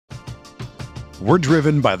We're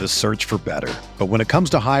driven by the search for better. But when it comes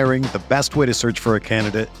to hiring, the best way to search for a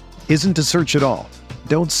candidate isn't to search at all.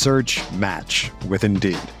 Don't search, match with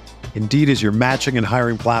Indeed. Indeed is your matching and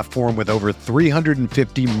hiring platform with over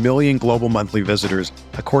 350 million global monthly visitors,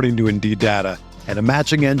 according to Indeed data, and a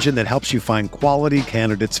matching engine that helps you find quality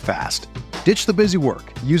candidates fast. Ditch the busy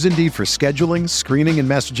work. Use Indeed for scheduling, screening, and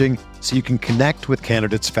messaging so you can connect with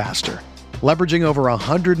candidates faster. Leveraging over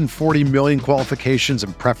 140 million qualifications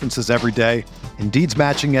and preferences every day, Indeed's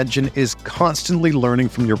matching engine is constantly learning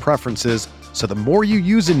from your preferences, so the more you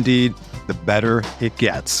use Indeed, the better it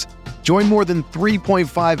gets. Join more than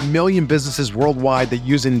 3.5 million businesses worldwide that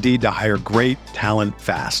use Indeed to hire great talent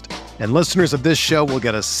fast. And listeners of this show will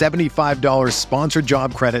get a $75 sponsored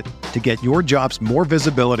job credit to get your jobs more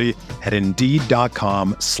visibility at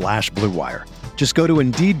Indeed.com/Blue Wire. Just go to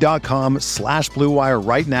Indeed.com/Blue Wire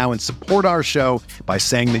right now and support our show by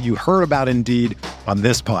saying that you heard about Indeed on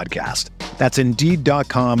this podcast. That's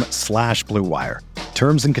Indeed.com/Blue Wire.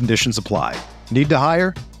 Terms and conditions apply. Need to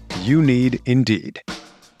hire? You need Indeed.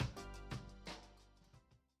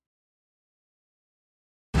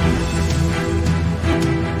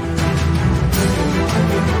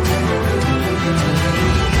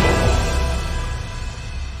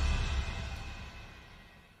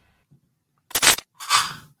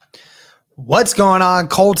 What's going on,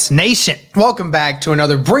 Colts Nation? Welcome back to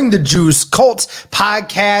another Bring the Juice Colts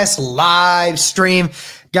podcast live stream.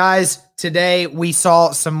 Guys, today we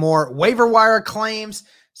saw some more waiver wire claims,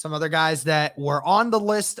 some other guys that were on the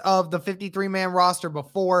list of the 53-man roster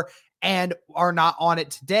before and are not on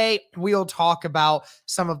it today. We'll talk about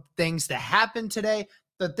some of the things that happened today.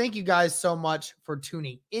 So thank you guys so much for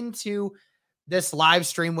tuning into this live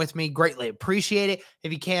stream with me. Greatly appreciate it.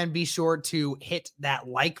 If you can, be sure to hit that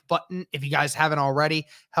like button if you guys haven't already.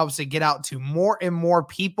 Helps it get out to more and more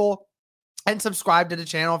people. And subscribe to the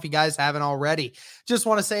channel if you guys haven't already. Just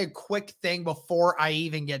want to say a quick thing before I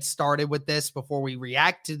even get started with this, before we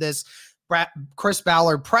react to this Chris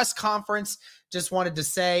Ballard press conference. Just wanted to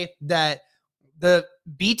say that the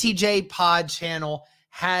BTJ Pod channel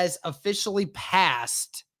has officially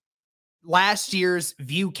passed last year's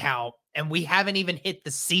view count, and we haven't even hit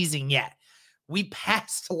the season yet. We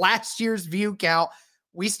passed last year's view count.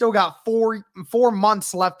 We still got four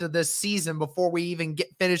months left of this season before we even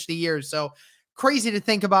finish the year. So crazy to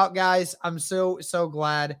think about, guys. I'm so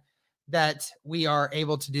glad that we are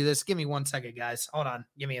able to do this. Give me 1 second, guys. Hold on.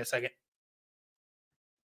 Give me a second.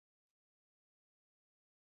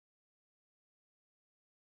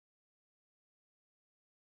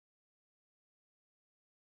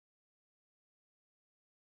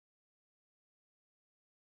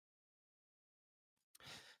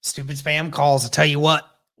 Stupid spam calls. I'll tell you what.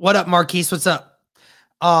 What up, Marquise? What's up?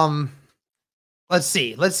 Let's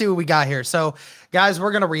see what we got here. So, guys,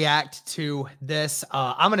 we're going to react to this.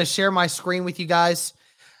 I'm going to share my screen with you guys.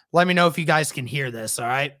 Let me know if you guys can hear this, all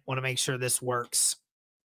right? Want to make sure this works.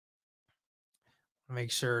 Make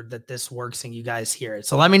sure that this works and you guys hear it.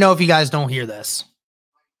 So let me know if you guys don't hear this.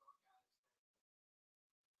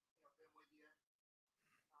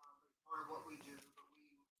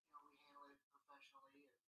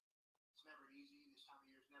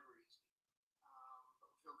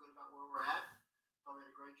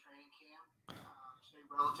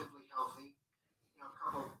 Relatively healthy, a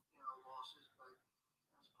couple, losses, but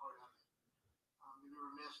that's part of it. We were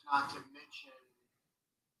remiss not to mention.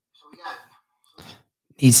 So we got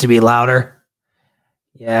needs to be louder.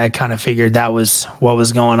 Yeah, I kind of figured that was what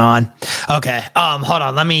was going on. Okay, hold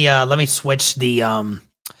on. Let me switch the let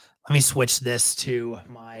me switch this to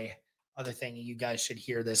my other thing. You guys should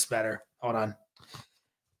hear this better. Hold on.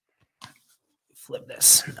 Flip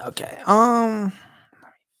this. Okay.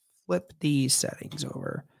 Flip these settings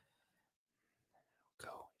over.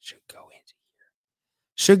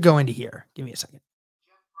 Should go into here. Give me a second.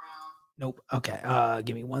 Nope. Okay.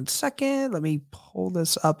 Give me 1 second. Let me pull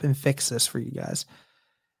this up and fix this for you guys.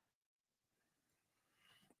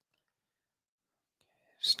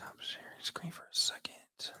 Stop sharing screen for a second.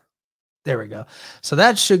 There we go. So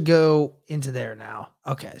that should go into there now.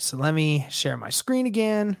 Okay. So let me share my screen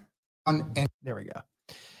again. There we go.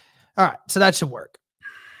 All right. So that should work.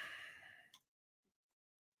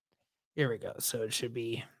 Here we go. So it should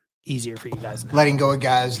be easier for you guys now. Letting go of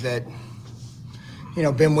guys that,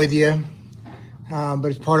 been with you, but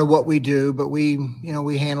it's part of what we do. But we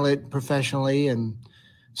handle it professionally, and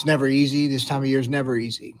it's never easy. This time of year is never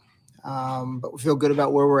easy. But we feel good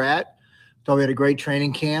about where we're at. Thought we had a great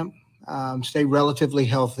training camp. Stay relatively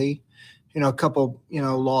healthy. A couple,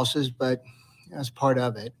 losses, but that's part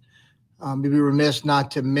of it. We'd be remiss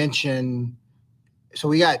not to mention.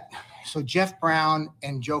 So Jeff Brown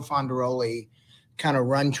and Joe Fonderoli kind of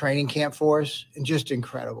run training camp for us, and just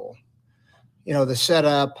incredible. You know, the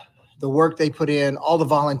setup, the work they put in, all the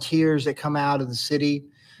volunteers that come out of the city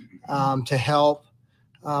to help.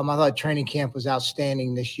 I thought training camp was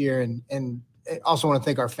outstanding this year, and I also want to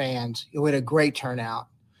thank our fans. We had a great turnout.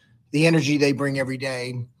 The energy they bring every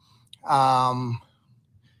day, that's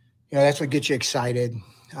what gets you excited,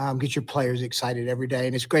 get your players excited every day,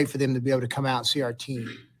 and it's great for them to be able to come out and see our team.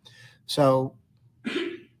 So,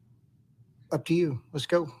 up to you. Let's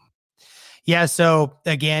go. Yeah. So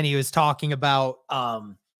again, he was talking about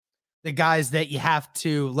the guys that you have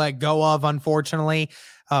to let go of, unfortunately.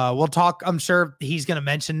 We'll talk, I'm sure he's going to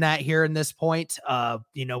mention that here in this point.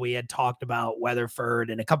 We had talked about Weatherford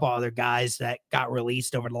and a couple other guys that got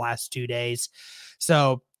released over the last 2 days.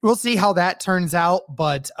 So we'll see how that turns out.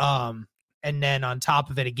 But, and then on top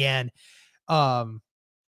of it again,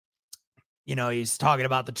 he's talking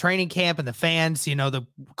about the training camp and the fans. The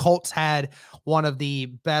Colts had one of the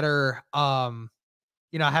better,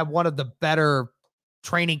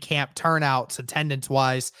 training camp turnouts attendance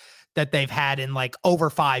wise that they've had in like over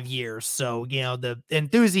 5 years. So, the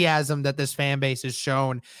enthusiasm that this fan base has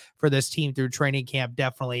shown for this team through training camp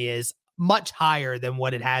definitely is much higher than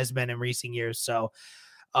what it has been in recent years. So,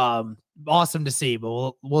 awesome to see,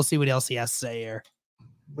 but we'll see what else he has to say here.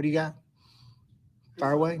 What do you got?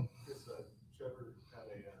 Fire away.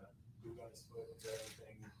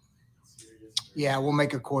 Yeah, we'll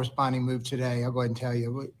make a corresponding move today. I'll go ahead and tell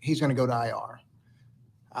you. He's going to go to IR.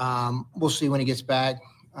 We'll see when he gets back.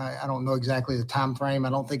 I don't know exactly the time frame. I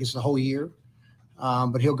don't think it's the whole year,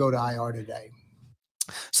 but he'll go to IR today.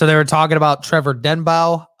 So they were talking about Trevor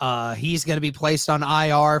Denbow. He's going to be placed on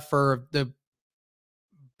IR for the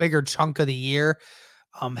bigger chunk of the year.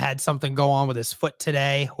 Had something go on with his foot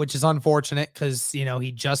today, which is unfortunate because,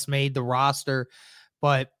 he just made the roster,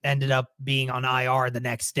 but ended up being on IR the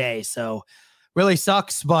next day. So really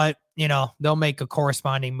sucks, but, they'll make a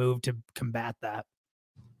corresponding move to combat that.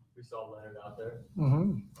 We saw Leonard out there.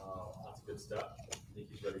 Mm-hmm. Lots of good stuff. I think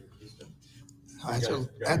he's ready for Houston.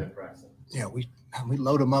 We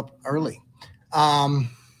load him up early.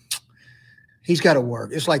 He's got to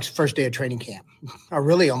work. It's like first day of training camp, or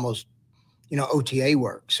really almost, OTA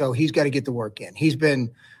work. So he's got to get the work in. He's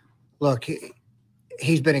been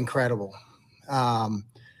incredible.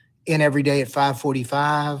 In every day at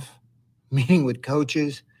 5:45, meeting with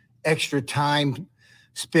coaches, extra time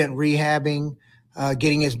spent rehabbing,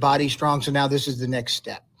 getting his body strong. So now this is the next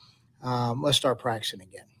step. Let's start practicing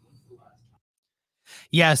again.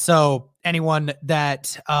 Yeah. So anyone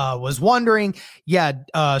that was wondering,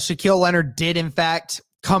 Shaquille Leonard did in fact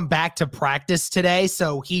come back to practice today.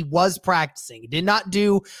 So he was practicing. He did not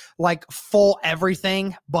do like full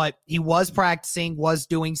everything, but he was practicing, was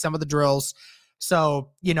doing some of the drills. So,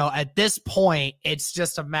 at this point, it's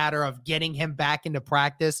just a matter of getting him back into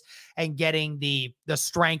practice and getting the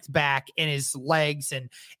strength back in his legs and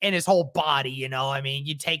in his whole body.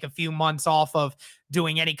 You take a few months off of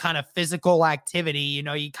doing any kind of physical activity,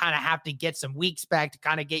 you kind of have to get some weeks back to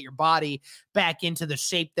kind of get your body back into the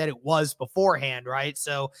shape that it was beforehand, right?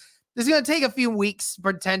 So this is going to take a few weeks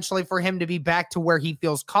potentially for him to be back to where he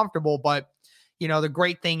feels comfortable. But, the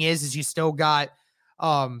great thing is you still got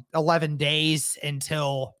 11 days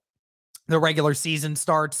until the regular season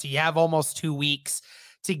starts. So you have almost 2 weeks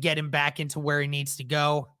to get him back into where he needs to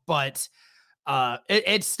go. But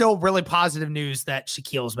it's still really positive news that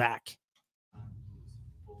Shaquille's back.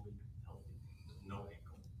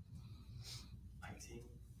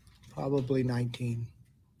 Probably 19.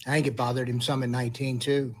 I think it bothered him some at 19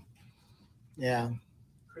 too. Yeah.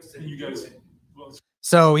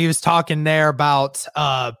 So he was talking there about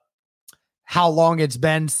how long it's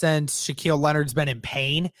been since Shaquille Leonard's been in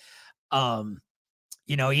pain.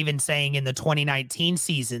 Even saying in the 2019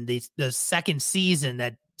 season, the second season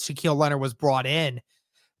that Shaquille Leonard was brought in,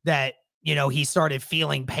 that, he started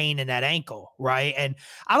feeling pain in that ankle, right? And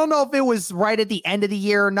I don't know if it was right at the end of the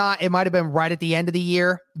year or not. It might have been right at the end of the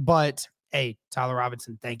year, but hey, Tyler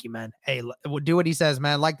Robinson, thank you, man. Hey, we'll do what he says,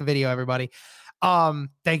 man. Like the video, everybody.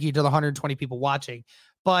 Thank you to the 120 people watching.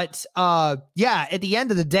 But at the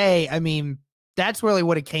end of the day, that's really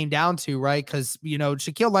what it came down to, right? Because,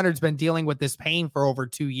 Shaquille Leonard's been dealing with this pain for over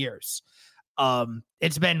 2 years.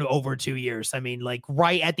 It's been over 2 years.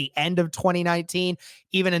 Right at the end of 2019,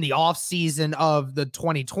 even in the off season of the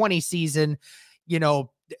 2020 season,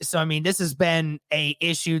 so, this has been a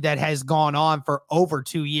issue that has gone on for over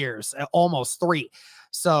 2 years, almost 3.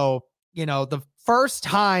 So, the first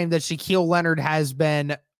time that Shaquille Leonard has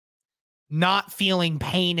been not feeling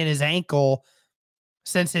pain in his ankle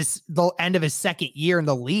since the end of his second year in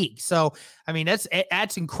the league. So, I mean,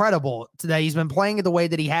 that's incredible that he's been playing it the way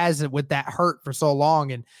that he has with that hurt for so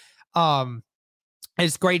long. And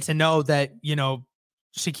it's great to know that,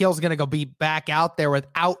 Shaquille's going to be back out there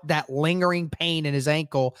without that lingering pain in his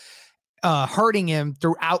ankle, hurting him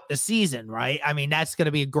throughout the season, right? I mean, that's going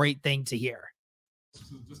to be a great thing to hear.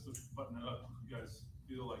 So just to button it up, you guys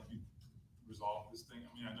feel like you resolved this thing?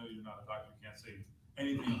 I mean, I know you're not a doctor, you can't say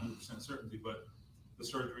anything 100% certainty, but the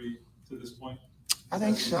surgery to this point? I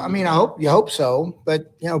think so. I mean, you hope so,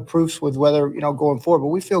 but proofs with whether, going forward, but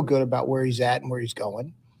we feel good about where he's at and where he's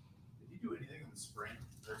going. Did you do anything in the spring,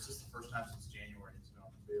 or is this the first time since January he's been on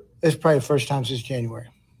the field? It's probably the first time since January.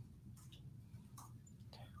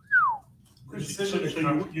 So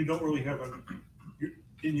you don't really have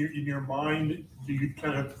in your mind, do you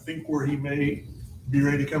kind of think where he may be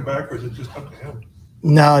ready to come back, or is it just up to him?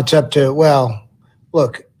 No, it's up to,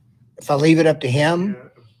 look, if I leave it up to him,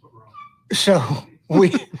 so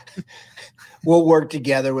we'll work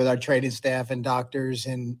together with our training staff and doctors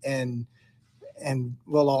and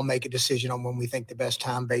we'll all make a decision on when we think the best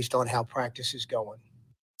time based on how practice is going.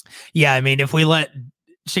 Yeah. I mean, if we let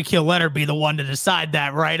Shaquille Leonard be the one to decide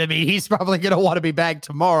that, right? I mean, he's probably going to want to be back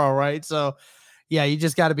tomorrow. Right. So yeah, you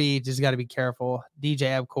just gotta be careful. DJ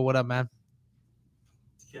Abcool, what up, man?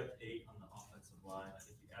 You kept 8 on the offensive line. I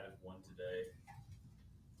think you added 1 today.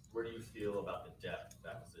 Where do you feel about the depth of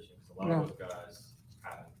that position? Because a lot of those guys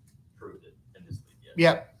haven't proved it in this league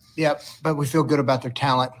yet. Yep. But we feel good about their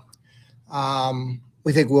talent.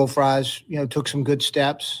 We think Will Fries, took some good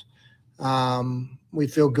steps. We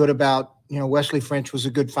feel good about, Wesley French was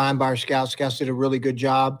a good find by our scouts. Scouts did a really good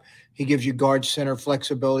job. He gives you guard center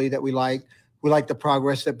flexibility that we like. We like the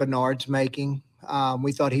progress that Bernard's making.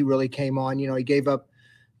 We thought he really came on. He gave up,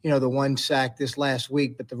 the 1 sack this last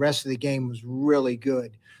week, but the rest of the game was really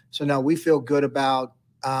good. So, no, we feel good about,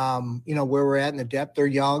 where we're at in the depth. They're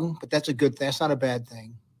young, but that's a good thing. That's not a bad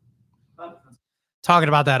thing. Talking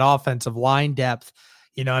about that offensive line depth,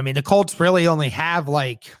 the Colts really only have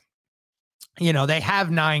they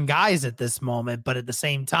have 9 guys at this moment, but at the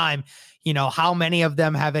same time, how many of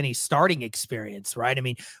them have any starting experience, right? I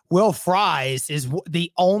mean, Will Fries is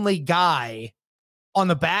the only guy on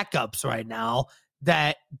the backups right now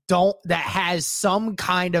that has some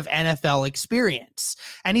kind of NFL experience.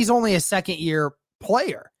 And he's only a second-year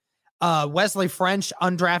player. Wesley French,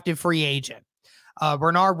 undrafted free agent.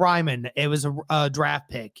 Bernard Ryman, it was a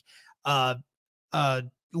draft pick.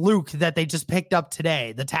 Luke that they just picked up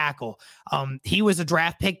today, the tackle. He was a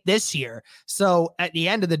draft pick this year. So at the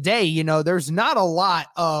end of the day, there's not a lot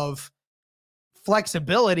of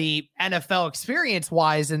flexibility NFL experience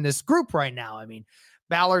wise in this group right now. I mean,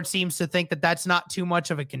 Ballard seems to think that that's not too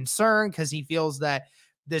much of a concern because he feels that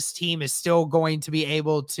this team is still going to be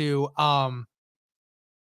able to,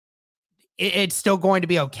 it's still going to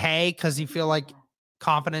be okay because he feel like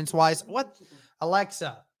confidence wise. What?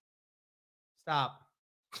 Alexa, stop.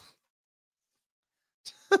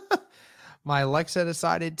 My Alexa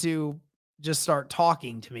decided to just start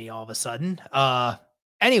talking to me all of a sudden.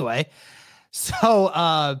 Anyway,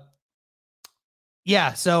 so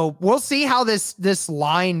so we'll see how this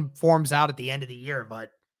line forms out at the end of the year,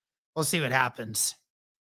 but we'll see what happens.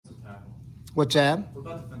 What's that? What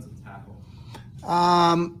about defensive tackle?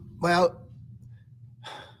 Well,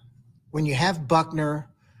 when you have Buckner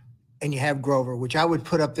and you have Grover, which I would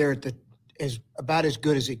put up there is about as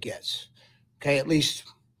good as it gets. Okay, at least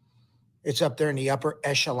it's up there in the upper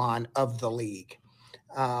echelon of the league.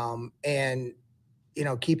 And,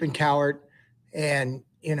 keeping Cowart and,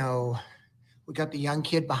 we got the young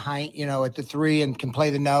kid behind, at the 3 and can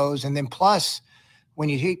play the nose. And then plus when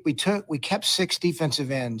we kept 6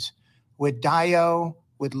 defensive ends with Dio,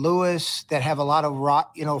 with Lewis that have a lot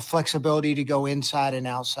of, flexibility to go inside and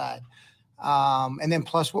outside. And then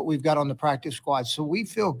plus what we've got on the practice squad. So we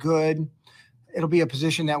feel good. It'll be a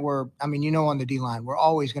position that on the D-line, we're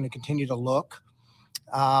always going to continue to look.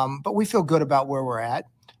 But we feel good about where we're at.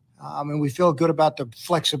 And we feel good about the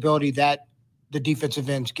flexibility that the defensive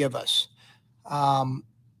ends give us. And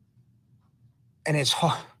it's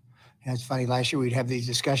hard. It's funny. Last year we'd have these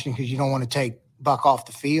discussions because you don't want to take Buck off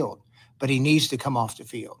the field, but he needs to come off the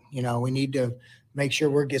field. We need to make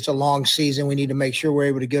sure it's a long season. We need to make sure we're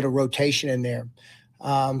able to get a rotation in there.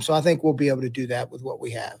 So I think we'll be able to do that with what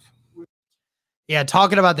we have. Yeah,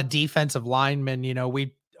 talking about the defensive linemen,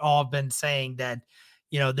 we all have been saying that,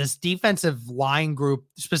 this defensive line group,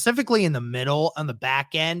 specifically in the middle on the back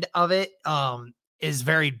end of it, is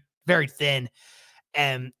very, very thin.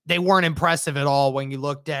 And they weren't impressive at all when you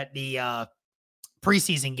looked at the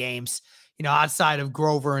preseason games. outside of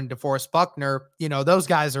Grover and DeForest Buckner, those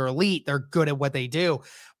guys are elite. They're good at what they do,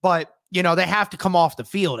 but they have to come off the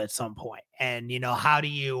field at some point. And, how do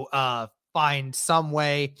you find some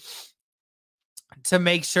way to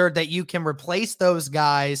make sure that you can replace those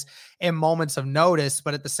guys in moments of notice,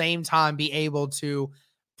 but at the same time be able to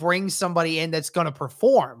bring somebody in that's going to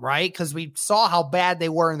perform, right? Because we saw how bad they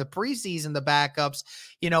were in the preseason, the backups.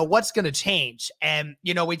 What's going to change? And,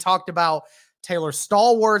 we talked about Taylor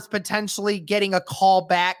Stallworth potentially getting a call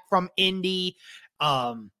back from Indy.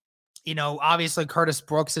 Obviously Curtis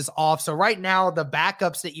Brooks is off. So right now, the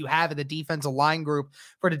backups that you have in the defensive line group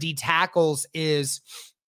for the D tackles is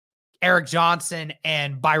Eric Johnson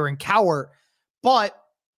and Byron Cowart. But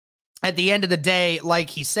at the end of the day, like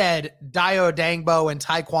he said, Dayo Odeyingbo and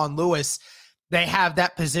Tyquan Lewis, they have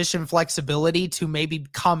that position flexibility to maybe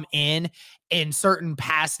come in certain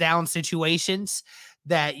pass down situations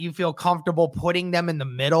that you feel comfortable putting them in the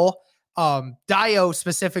middle. Dayo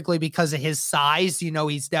specifically because of his size,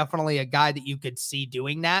 he's definitely a guy that you could see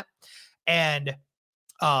doing that. And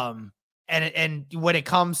when it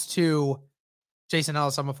comes to Jason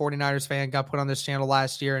Ellis, I'm a 49ers fan, got put on this channel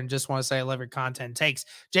last year and just want to say I love your content takes.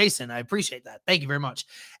 Jason, I appreciate that. Thank you very much.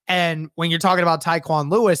 And when you're talking about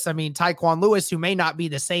Tyquan Lewis, Tyquan Lewis, who may not be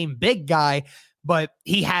the same big guy, but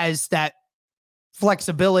he has that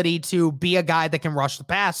flexibility to be a guy that can rush the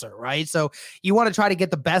passer, right? So you want to try to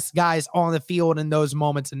get the best guys on the field in those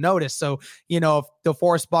moments of notice. So, if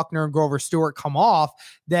DeForest Buckner and Grover Stewart come off,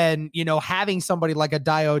 then, having somebody like a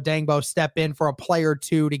Dayo Odeyingbo step in for a play or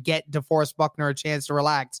two to get DeForest Buckner a chance to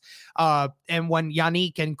relax. And when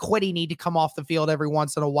Yannick and Kwity need to come off the field every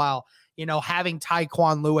once in a while, having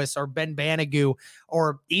Tyquan Lewis or Ben Banogu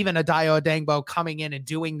or even a Dayo Odeyingbo coming in and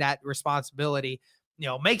doing that responsibility,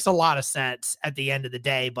 makes a lot of sense at the end of the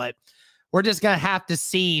day, but we're just going to have to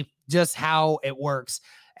see just how it works.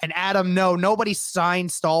 And Adam, no, nobody signed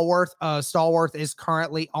Stallworth. Stallworth is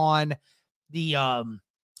currently on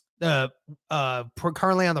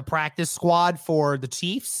currently on the practice squad for the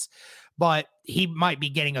Chiefs, but he might be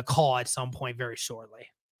getting a call at some point very shortly.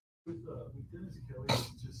 With Dennis Kelly,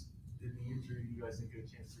 just in the injury, you guys didn't get a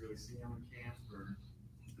chance to really see him in camp, or?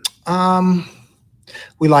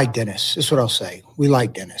 We like Dennis. That's what I'll say. We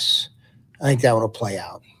like Dennis. I think that will play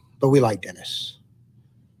out, but we like Dennis.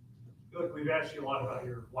 Look, we've asked you a lot about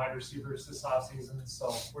your wide receivers this offseason.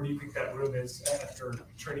 So where do you think that room is after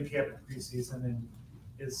training camp and preseason? And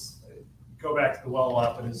go back to the well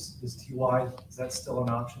up, and is T.Y., is that still an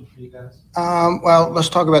option for you guys? Well, let's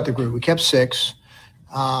talk about the group. We kept 6,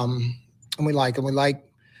 and we like them.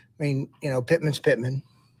 Pittman's Pittman.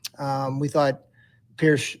 We thought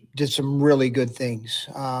Pierce did some really good things,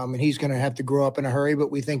 and he's going to have to grow up in a hurry, but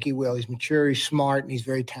we think he will. He's mature, he's smart, and he's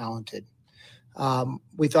very talented.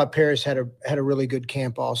 We thought Paris had a really good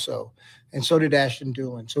camp also, and so did Ashton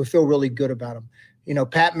Dulin. So we feel really good about him.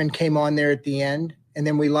 Patman came on there at the end, and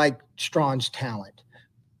then we like Strawn's talent.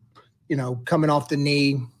 Coming off the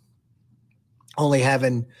knee, only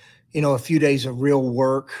having, a few days of real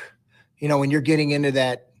work. When you're getting into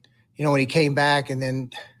that, when he came back and then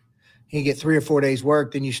you get 3 or 4 days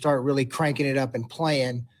work, then you start really cranking it up and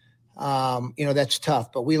playing. That's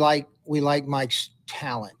tough, but we like Mike's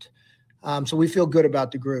talent. So we feel good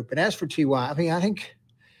about the group. And as for T.Y., do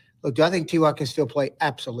I think T.Y. can still play?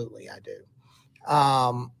 Absolutely, I do.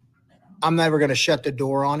 I'm never going to shut the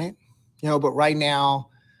door on it, but right now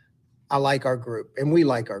I like our group and we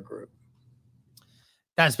like our group.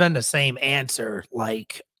 That's been the same answer,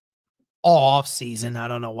 all off season. I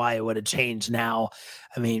don't know why it would have changed now.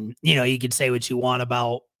 You could say what you want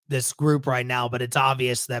about this group right now, but it's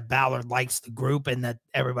obvious that Ballard likes the group and that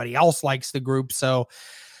everybody else likes the group. So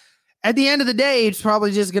at the end of the day, it's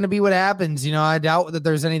probably just going to be what happens. I doubt that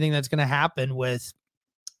there's anything that's going to happen with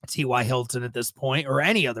T.Y. Hilton at this point, or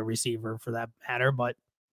any other receiver for that matter, but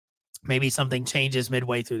maybe something changes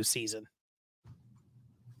midway through the season.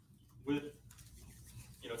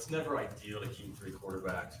 It's never ideal to keep 3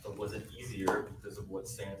 quarterbacks, but was it easier because of what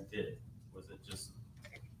Sam did? Was it just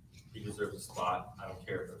he deserves a spot? I don't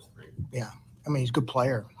care if there's 3. Yeah. He's a good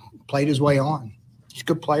player. Played his way on. He's a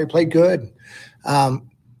good player. Played good.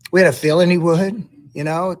 We had a feeling he would,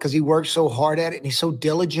 because he worked so hard at it and he's so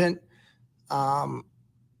diligent in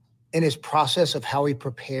his process of how he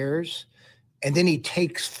prepares. And then he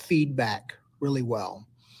takes feedback really well.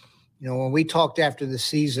 When we talked after the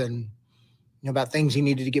season, about things he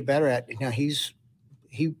needed to get better at.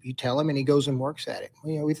 You tell him and he goes and works at it.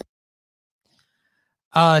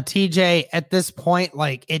 TJ, at this point,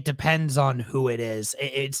 it depends on who it is.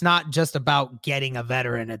 It's not just about getting a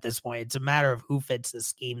veteran at this point. It's a matter of who fits the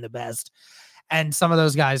scheme the best. And some of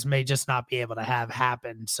those guys may just not be able to have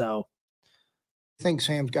happen. So think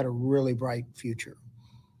Sam's got a really bright future.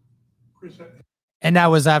 Chris, And that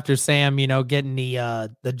was after Sam, getting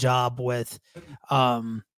the job with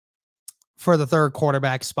for the third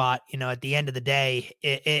quarterback spot. At the end of the day,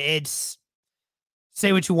 it's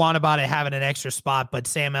say what you want about it having an extra spot, but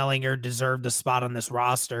Sam Ehlinger deserved a spot on this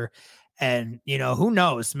roster. And, who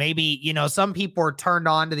knows? Maybe, some people are turned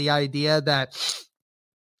on to the idea that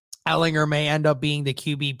Ehlinger may end up being the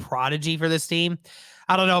QB prodigy for this team.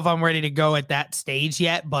 I don't know if I'm ready to go at that stage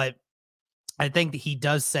yet, but I think that he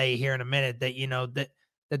does say here in a minute that,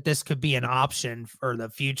 that this could be an option for the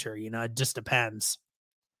future. It just depends.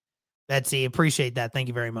 Betsy, appreciate that. Thank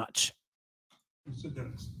you very much. You said that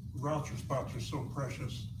roster spots are so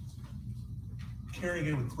precious. Carrying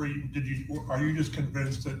him free, are you just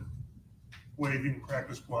convinced that waiving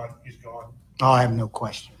practice squad, he's gone? Oh, I have no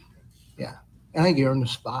question. Yeah. I think you earned the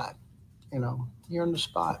spot. You earned the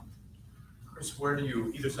spot. Chris, where do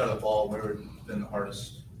you, either side of the ball, where have been the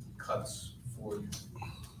hardest cuts for you?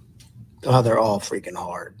 Oh, they're all freaking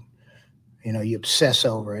hard. You obsess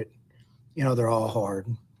over it. They're all hard.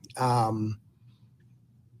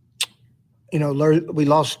 We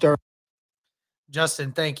lost Sterling.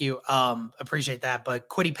 Justin, thank you. Appreciate that. But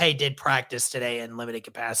Kwity Paye did practice today in limited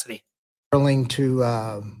capacity. Sterling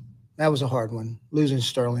that was a hard one, losing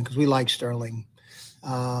Sterling, because we like Sterling.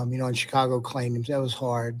 And Chicago claimed him. That was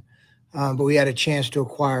hard. But we had a chance to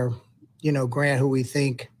acquire, Grant, who we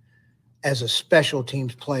think as a special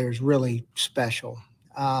teams player is really special.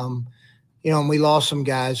 And we lost some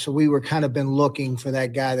guys. So we were kind of been looking for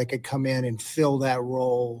that guy that could come in and fill that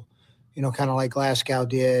role, kind of like Glasgow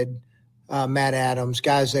did, Matt Adams,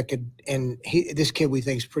 guys that could, and this kid we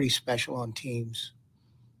think is pretty special on teams.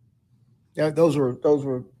 Those were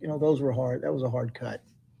hard. That was a hard cut.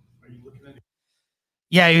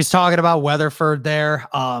 Yeah, he was talking about Weatherford there.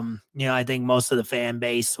 I think most of the fan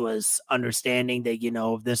base was understanding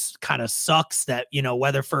that, this kind of sucks that,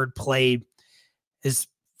 Weatherford played his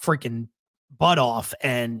freaking butt off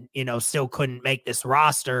and, still couldn't make this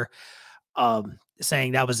roster,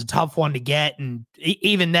 saying that was a tough one to get. And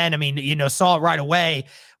even then, saw it right away.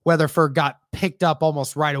 Weatherford got picked up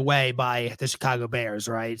almost right away by the Chicago Bears,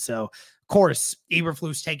 right? So, of course,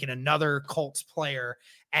 Eberflus taking another Colts player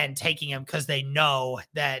and taking him because they know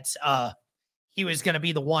that he was going to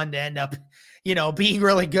be the one to end up, being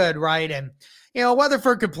really good, right? And,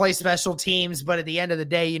 Weatherford could play special teams, but at the end of the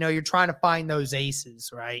day, you're trying to find those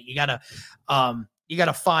aces, right? You gotta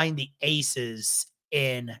find the aces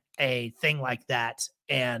in a thing like that.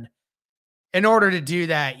 And in order to do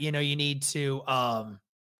that, you need to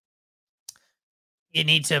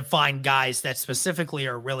find guys that specifically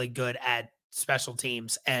are really good at special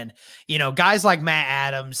teams. And, guys like Matt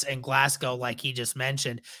Adams and Glasgow, like he just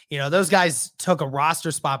mentioned, those guys took a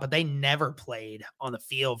roster spot, but they never played on the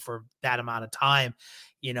field for that amount of time,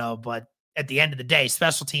 but at the end of the day,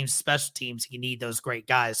 special teams, you need those great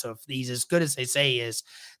guys. So if he's as good as they say he is,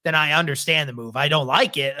 then I understand the move. I don't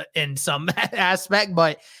like it in some aspect,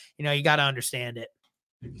 but you got to understand it.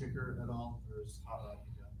 The kicker at all? Or is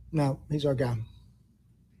No, he's our guy.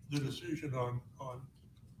 The decision on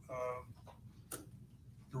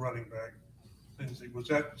the running back, Lindsey, was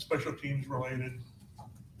that special teams related?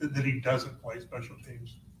 That he doesn't play special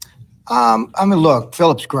teams? Look,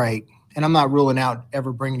 Phillip's great, and I'm not ruling out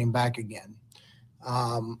ever bringing him back again.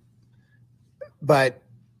 But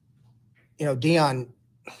Deion,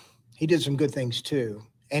 he did some good things too,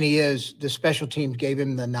 and the special teams gave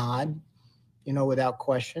him the nod, without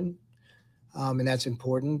question, and that's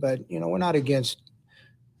important. But we're not against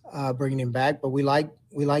bringing him back, but we like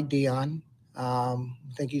Deion. I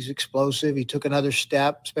think he's explosive. He took another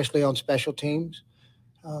step, especially on special teams.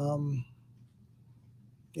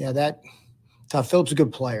 Phillip's a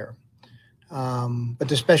good player. But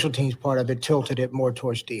the special teams part of it tilted it more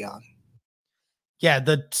towards Deion. Yeah,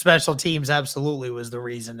 the special teams absolutely was the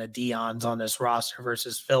reason that Deion's on this roster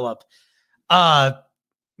versus Phillip.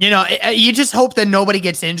 You just hope that nobody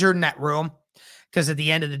gets injured in that room. Because at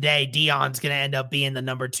the end of the day, Deion's going to end up being the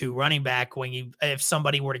number 2 running back if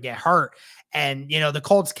somebody were to get hurt. And, the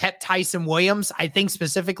Colts kept Tyson Williams, I think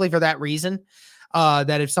specifically for that reason,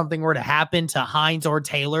 that if something were to happen to Hines or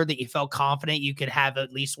Taylor, that you felt confident you could have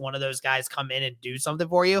at least one of those guys come in and do something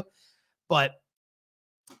for you. But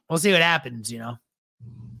we'll see what happens,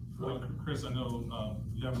 Well, Chris, I know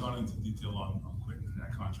you haven't gone into detail on quitting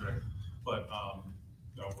that contract, but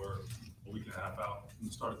we're a week and a half out from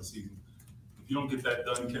the start of the season. If you don't get that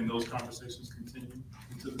done, can those conversations continue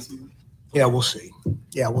into the season? Yeah, we'll see.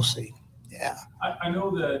 Yeah. I know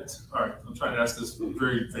that, all right, I'm trying to ask this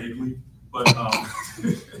very vaguely, but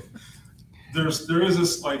there is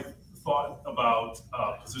this thought about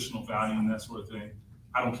positional value and that sort of thing?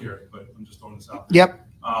 I don't care, but I'm just throwing this out there. Yep.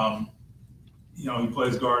 He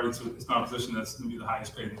plays guard. It's not a position that's going to be the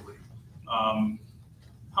highest paid in the league.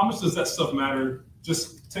 How much does that stuff matter?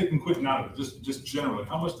 Just taking Quentin out of it, just generally,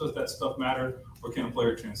 how much does that stuff matter, or can a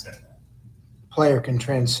player transcend that? Player can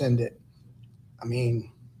transcend it. I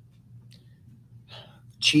mean,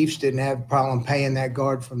 Chiefs didn't have a problem paying that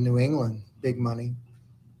guard from New England big money.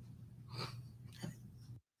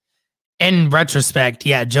 In retrospect,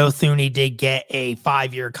 yeah, Joe Thuney did get a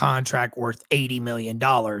 5-year contract worth $80 million.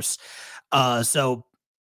 So,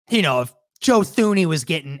 if Joe Thuney was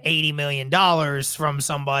getting $80 million from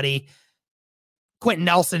somebody, Quentin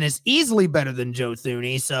Nelson is easily better than Joe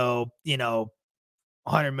Thuney. So,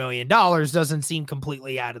 $100 million doesn't seem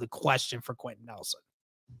completely out of the question for Quentin Nelson.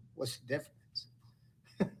 What's the difference?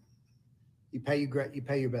 You pay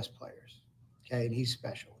your best players. Okay. And he's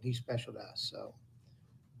special. He's special to us. So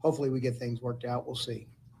hopefully we get things worked out. We'll see.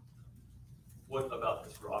 What about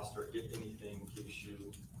this roster, if anything, gives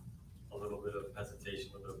you a little bit of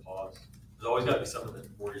hesitation, a little bit of pause? There's always got to be something that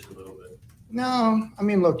worries you a little bit. No, I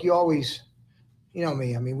mean, look, you always, me.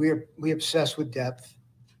 I mean, we obsess with depth,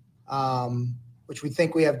 which we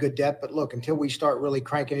think we have good depth. But look, until we start really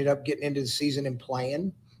cranking it up, getting into the season and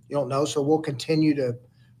playing, you don't know. So we'll continue to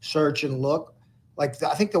search and look. Like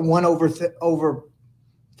I think the one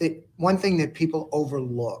one thing that people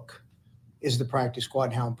overlook is the practice squad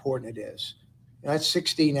and how important it is. That's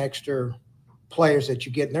 16 extra players that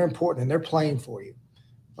you get, and they're important, and they're playing for you.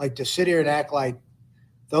 Like to sit here and act like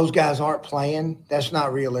those guys aren't playing, that's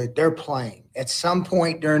not real. They're playing. At some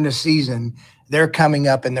point during the season, they're coming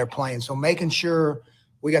up and they're playing. So making sure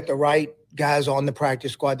we got the right guys on the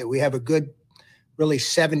practice squad, that we have a good, really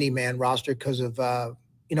 70-man roster because of,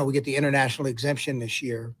 we get the international exemption this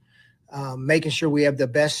year. Making sure we have the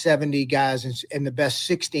best 70 guys and the best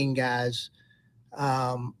 16 guys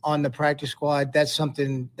on the practice squad, that's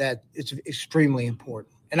something that it's extremely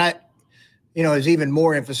important. And it's even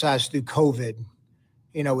more emphasized through COVID,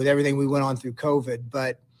 with everything we went on through COVID,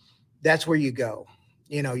 but that's where you go.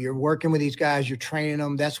 You're working with these guys, you're training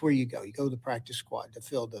them. That's where you go. You go to the practice squad to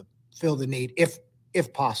fill the need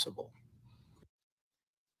if possible.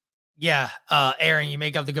 Yeah, Aaron, you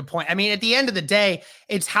make up the good point. I mean, at the end of the day,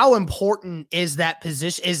 it's how important is that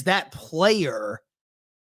position, is that player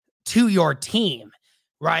to your team,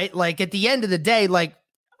 right? Like at the end of the day, like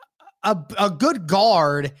a good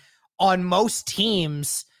guard on most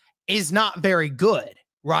teams is not very good,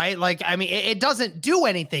 right? Like, I mean, it doesn't do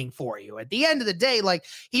anything for you. At the end of the day, like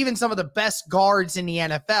even some of the best guards in the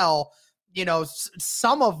NFL,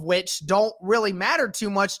 some of which don't really matter too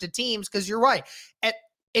much to teams, because you're right.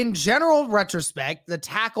 In general retrospect, the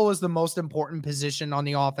tackle is the most important position on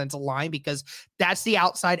the offensive line because that's the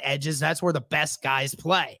outside edges. That's where the best guys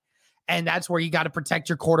play. And that's where you got to protect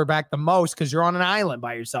your quarterback the most because you're on an island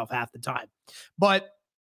by yourself half the time. But,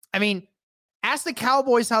 I mean, ask the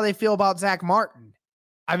Cowboys how they feel about Zach Martin.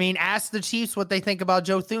 I mean, ask the Chiefs what they think about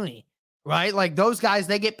Joe Thuney, right? Like those guys,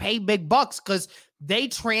 they get paid big bucks because they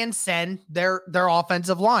transcend their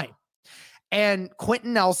offensive line. And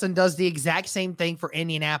Quentin Nelson does the exact same thing for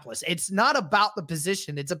Indianapolis. It's not about the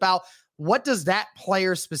position. It's about what does that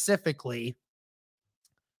player specifically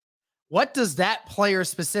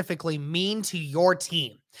mean to your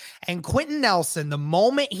team? And Quentin Nelson, the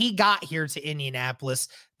moment he got here to Indianapolis,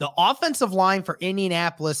 the offensive line for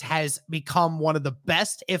Indianapolis has become one of the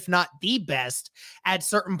best, if not the best, at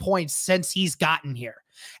certain points since he's gotten here.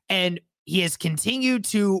 And he has continued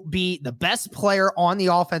to be the best player on the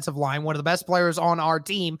offensive line, one of the best players on our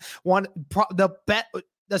team, the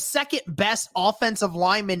second best offensive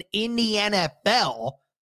lineman in the NFL,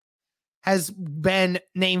 has been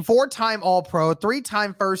named 4-time All-Pro,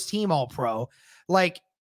 3-time first-team All-Pro. Like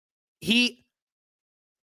he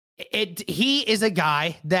is a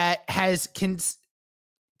guy that has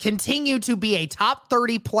continue to be a top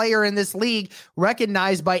 30 player in this league,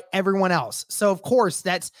 recognized by everyone else. So of course,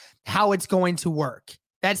 that's how it's going to work.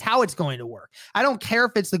 That's how it's going to work. I don't care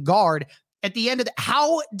if it's the guard. At the end of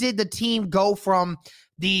how did the team go from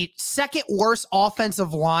the second worst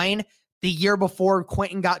offensive line the year before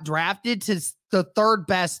Quentin got drafted to the third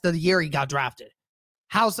best the year he got drafted?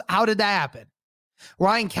 How did that happen?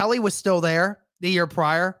 Ryan Kelly was still there the year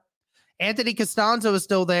prior. Anthony Costanzo was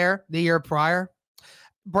still there the year prior.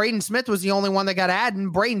 Braden Smith was the only one that got added,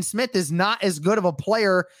 and Braden Smith is not as good of a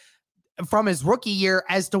player from his rookie year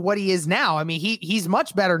as to what he is now. I mean, he's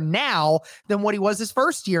much better now than what he was his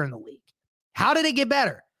first year in the league. How did it get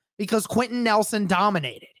better? Because Quentin Nelson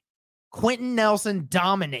dominated.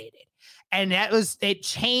 And it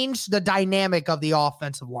changed the dynamic of the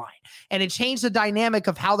offensive line. And it changed the dynamic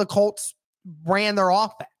of how the Colts ran their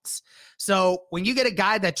offense. So when you get a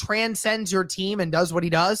guy that transcends your team and does what he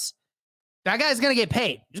does, that guy's going to get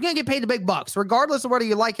paid. He's going to get paid the big bucks, regardless of whether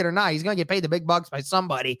you like it or not. He's going to get paid the big bucks by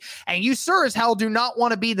somebody. And you sure as hell do not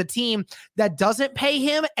want to be the team that doesn't pay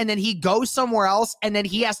him and then he goes somewhere else and then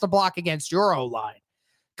he has to block against your O-line.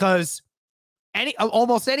 Because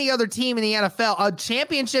almost any other team in the NFL, a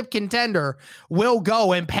championship contender will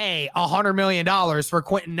go and pay $100 million for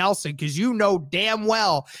Quentin Nelson because you know damn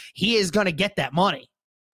well he is going to get that money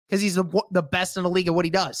because he's the best in the league at what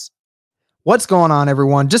he does. What's going on,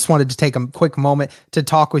 everyone? Just wanted to take a quick moment to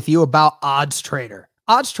talk with you about Odds Trader.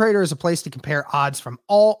 Odds Trader is a place to compare odds from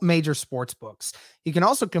all major sports books. You can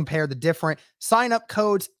also compare the different sign-up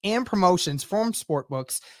codes and promotions from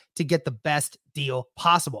sportbooks to get the best deal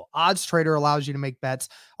possible. Odds Trader allows you to make bets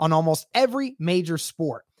on almost every major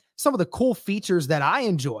sport. Some of the cool features that I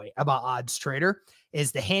enjoy about Odds Trader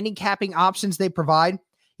is the handicapping options they provide.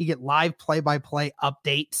 You get live play-by-play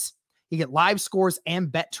updates. You get live scores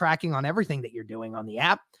and bet tracking on everything that you're doing on the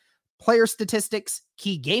app, player statistics,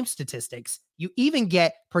 key game statistics. You even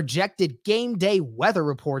get projected game day weather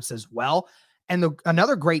reports as well. And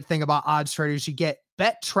another great thing about Odds Trader is you get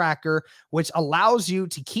Bet Tracker, which allows you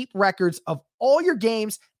to keep records of all your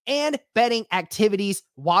games and betting activities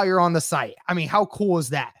while you're on the site. I mean, how cool is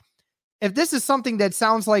that? If this is something that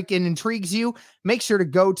sounds like it intrigues you, make sure to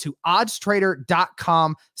go to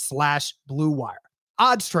oddstrader.com/Blue Wire.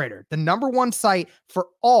 Odds Trader, the #1 site for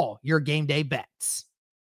all your game day bets.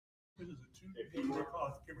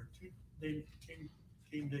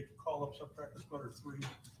 Game day call-ups up practice squad or 3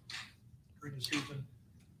 during the season?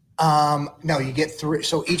 No, you get 3.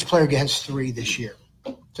 So each player gets 3 this year.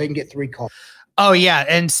 So you can get 3 calls. Oh, yeah.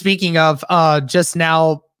 And speaking of just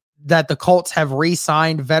now that the Colts have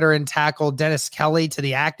re-signed veteran tackle Dennis Kelly to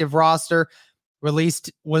the active roster,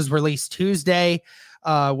 was released Tuesday.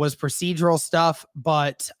 Was procedural stuff,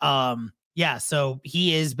 but yeah, so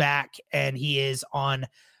he is back and he is on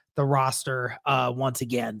the roster once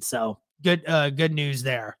again. So good news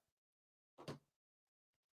there.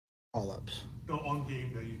 Call-ups. No, on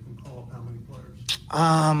game day you can call up how many players?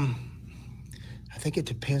 I think it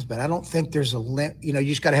depends, but I don't think there's a limit. You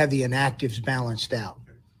just got to have the inactives balanced out.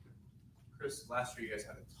 Chris, last year you guys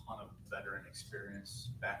had a ton of veteran experience,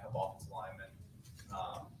 backup offensive linemen.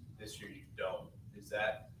 This year you don't. Is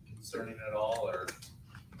that concerning at all, or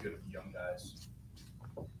good with the young guys?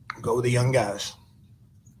 Go with the young guys.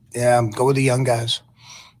 Yeah, go with the young guys.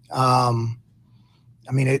 I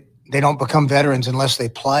mean, they don't become veterans unless they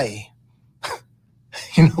play.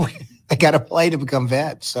 They got to play to become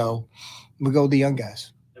vets. So we go with the young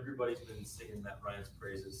guys. Everybody's been singing Matt Ryan's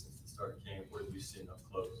praises since the start of camp. Where do we see it up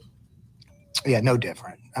close? Yeah, no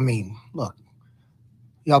different. I mean, look,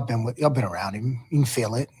 y'all been around him. You can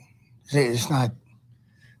feel it. It's not.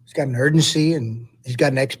 He's got an urgency and he's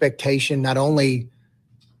got an expectation, not only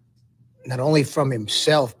from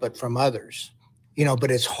himself, but from others,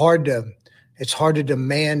 but it's hard to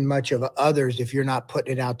demand much of others if you're not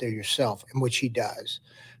putting it out there yourself, in which he does.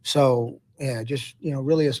 So yeah, just,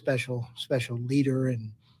 really a special leader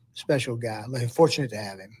and special guy. Fortunate to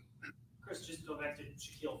have him. Chris, just go back to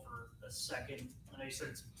Shaquille for a second. I know you said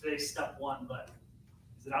today's step 1, but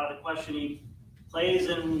is it out of the question he plays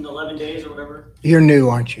in 11 days or whatever? You're new,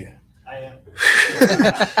 aren't you? I am.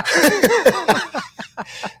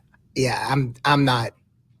 Yeah, I'm not.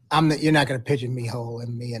 You're not going to pigeonhole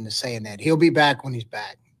me into saying that. He'll be back when he's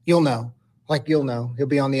back. You'll know. He'll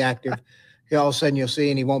be on the active. All of a sudden you'll see,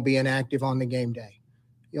 and he won't be inactive on the game day.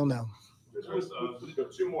 You'll know. There's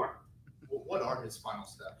 2 more. What are his final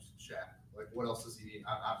steps, Shaq? Like, what else does he need?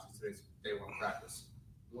 Obviously, today's day 1 of practice.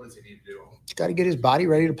 What does he need to do? He's got to get his body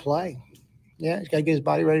ready to play. Yeah, he's got to get his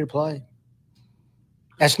body ready to play.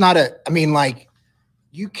 That's not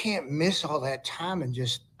you can't miss all that time and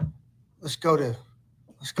just let's go to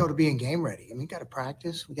being game ready. I mean, you got to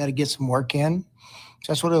practice. We got to get some work in.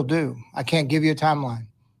 So that's what he'll do. I can't give you a timeline.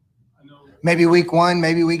 Maybe week 1,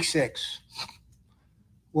 maybe week 6.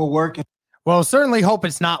 We'll work. Well, certainly hope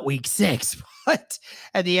it's not week 6, but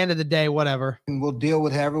at the end of the day, whatever. And we'll deal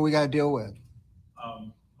with however we got to deal with. I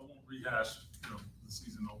won't rehash, the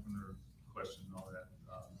season opener question and all that.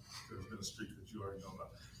 There's been a streak that you already know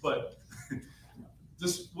about. But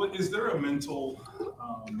is there a mental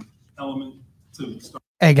element to start?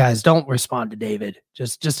 Hey guys, don't respond to David.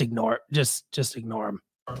 Just ignore. Just ignore him.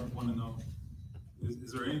 I want to know.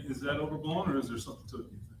 Is that overblown, or is there something to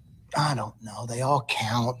it? I don't know. They all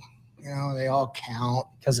count. They all count.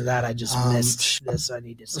 Because of that, I just missed this. I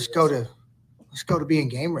need to. let's go to being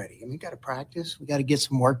game ready. I mean, we got to practice. We got to get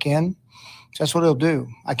some work in. So that's what he'll do.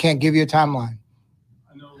 I can't give you a timeline.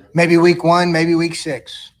 I know. Maybe week 1, maybe week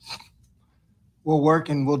 6. We'll work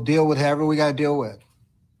and we'll deal with whoever we got to deal with.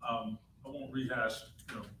 I won't rehash,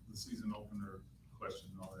 the season opener question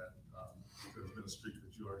and all that. There's been a streak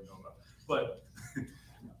that you already know about. But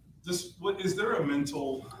is there a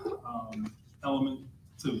mental element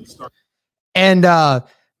to start? And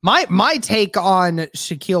my take on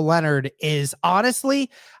Shaquille Leonard is, honestly,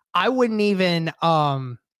 I wouldn't even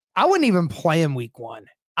play him week 1.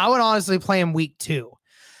 I would honestly play him week 2,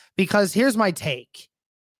 because here's my take.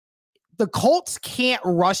 The Colts can't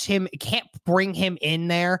rush him, can't bring him in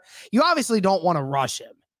there. You obviously don't want to rush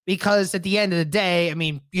him, because at the end of the day, I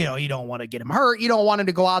mean, you don't want to get him hurt. You don't want him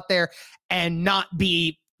to go out there and not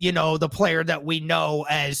be, the player that we know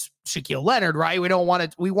as Shaquille Leonard, right? We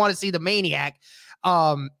want to see the maniac.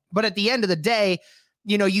 But at the end of the day,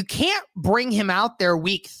 you can't bring him out there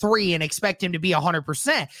week 3 and expect him to be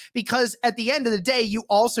 100%, because at the end of the day, you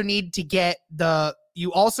also need to get the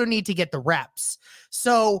reps.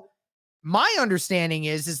 So my understanding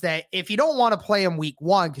is that if you don't want to play him week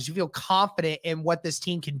 1 because you feel confident in what this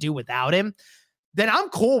team can do without him, then I'm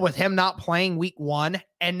cool with him not playing week 1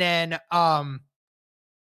 and then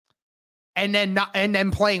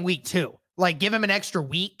playing week 2. Like, give him an extra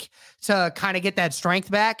week to kind of get that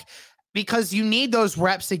strength back, because you need those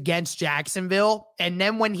reps against Jacksonville. And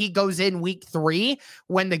then when he goes in week 3,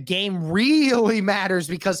 when the game really matters,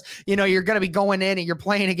 because, you're going to be going in and you're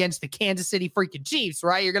playing against the Kansas City freaking Chiefs,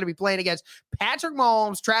 right? You're going to be playing against Patrick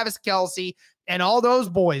Mahomes, Travis Kelce, and all those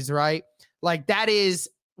boys, right? Like, that is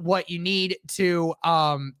what you need to,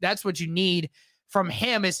 that's what you need from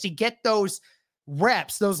him, is to get those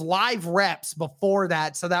reps, those live reps before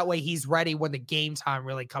that. So that way he's ready when the game time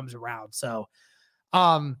really comes around. So,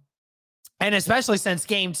 and especially since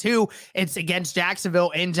game 2, it's against Jacksonville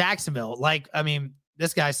in Jacksonville. Like, I mean,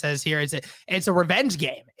 this guy says here, it's a revenge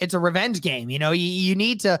game. It's a revenge game. You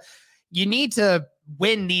need to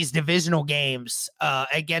win these divisional games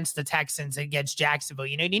against the Texans, against Jacksonville.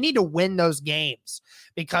 You need to win those games,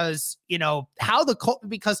 because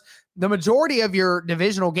because the majority of your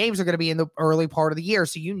divisional games are going to be in the early part of the year.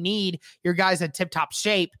 So you need your guys in tip-top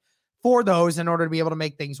shape for those in order to be able to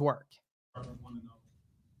make things work.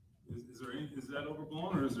 Is that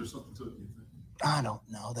overblown, or is there something to it, do you think? I don't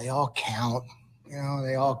know. They all count.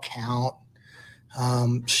 They all count.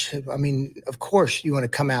 I mean, of course, you want to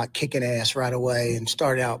come out kicking ass right away and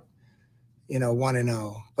start out,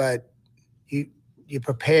 1-0. But you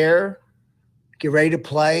prepare, get ready to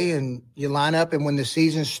play, and you line up. And when the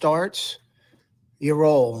season starts, you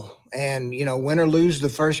roll. And, win or lose the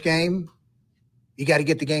first game, you got to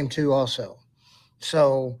get the game 2 also.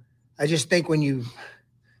 So I just think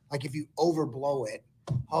if you overblow it,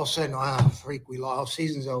 all of a sudden, freak, we lost,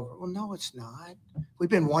 season's over. Well, no, it's not. We've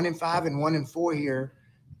been 1-5 and 1-4 here,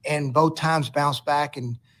 and both times bounced back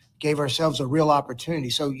and gave ourselves a real opportunity.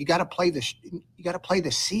 So you got to play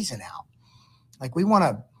the season out. Like, we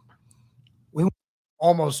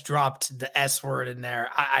almost dropped the S word in there.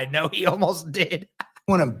 I know he almost did.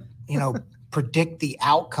 Want to, predict the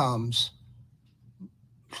outcomes.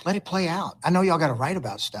 Let it play out. I know y'all got to write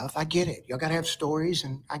about stuff. I get it. Y'all got to have stories,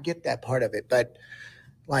 and I get that part of it. But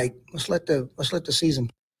let's let the season.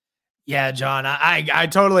 Yeah, John, I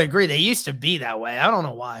totally agree. They used to be that way. I don't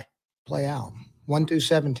know why. Play out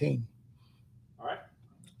 1-17. All right.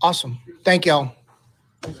 Awesome. Thank y'all.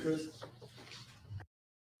 Thanks, Chris.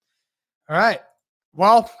 All right.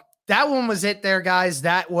 Well, that one was it there, guys.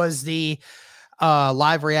 That was the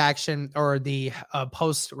live reaction, or the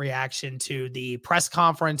post reaction to the press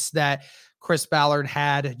conference that Chris Ballard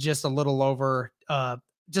had just a little over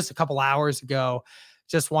just a couple hours ago.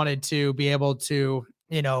 Just wanted to be able to,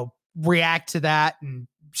 react to that and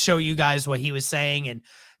show you guys what he was saying and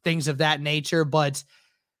things of that nature. But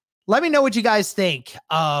let me know what you guys think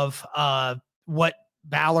of what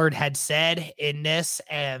Ballard had said in this,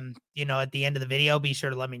 and at the end of the video, be sure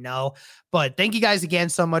to let me know. But thank you guys again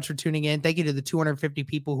so much for tuning in. Thank you to the 250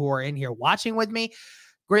 people who are in here watching with me.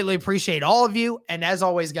 Greatly appreciate all of you. And as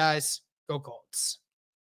always, guys, go Colts.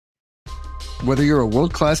 Whether you're a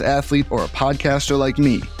world-class athlete or a podcaster like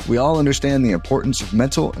me, we all understand the importance of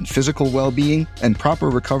mental and physical well-being and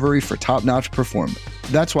proper recovery for top-notch performance.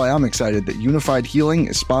 That's why I'm excited that Unified Healing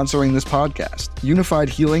is sponsoring this podcast. Unified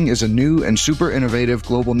Healing is a new and super innovative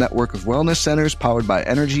global network of wellness centers powered by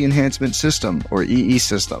Energy Enhancement System, or EE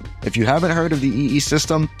System. If you haven't heard of the EE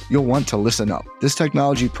System, you'll want to listen up. This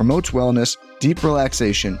technology promotes wellness, deep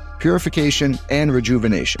relaxation, purification, and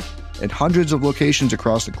rejuvenation. In hundreds of locations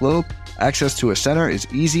across the globe, Access to a center is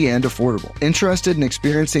easy and affordable. Interested in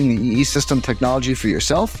experiencing the EE System technology for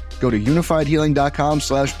yourself? Go to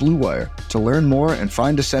unifiedhealing.com/bluewire to learn more and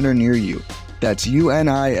find a center near you. That's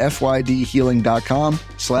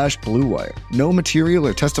unifydhealing.com/bluewire. No material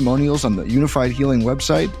or testimonials on the Unified Healing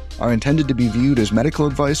website are intended to be viewed as medical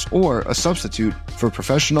advice or a substitute for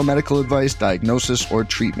professional medical advice, diagnosis, or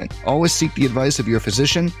treatment. Always seek the advice of your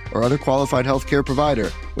physician or other qualified healthcare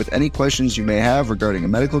provider with any questions you may have regarding a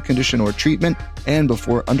medical condition or treatment and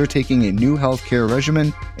before undertaking a new healthcare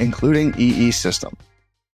regimen, including EE System.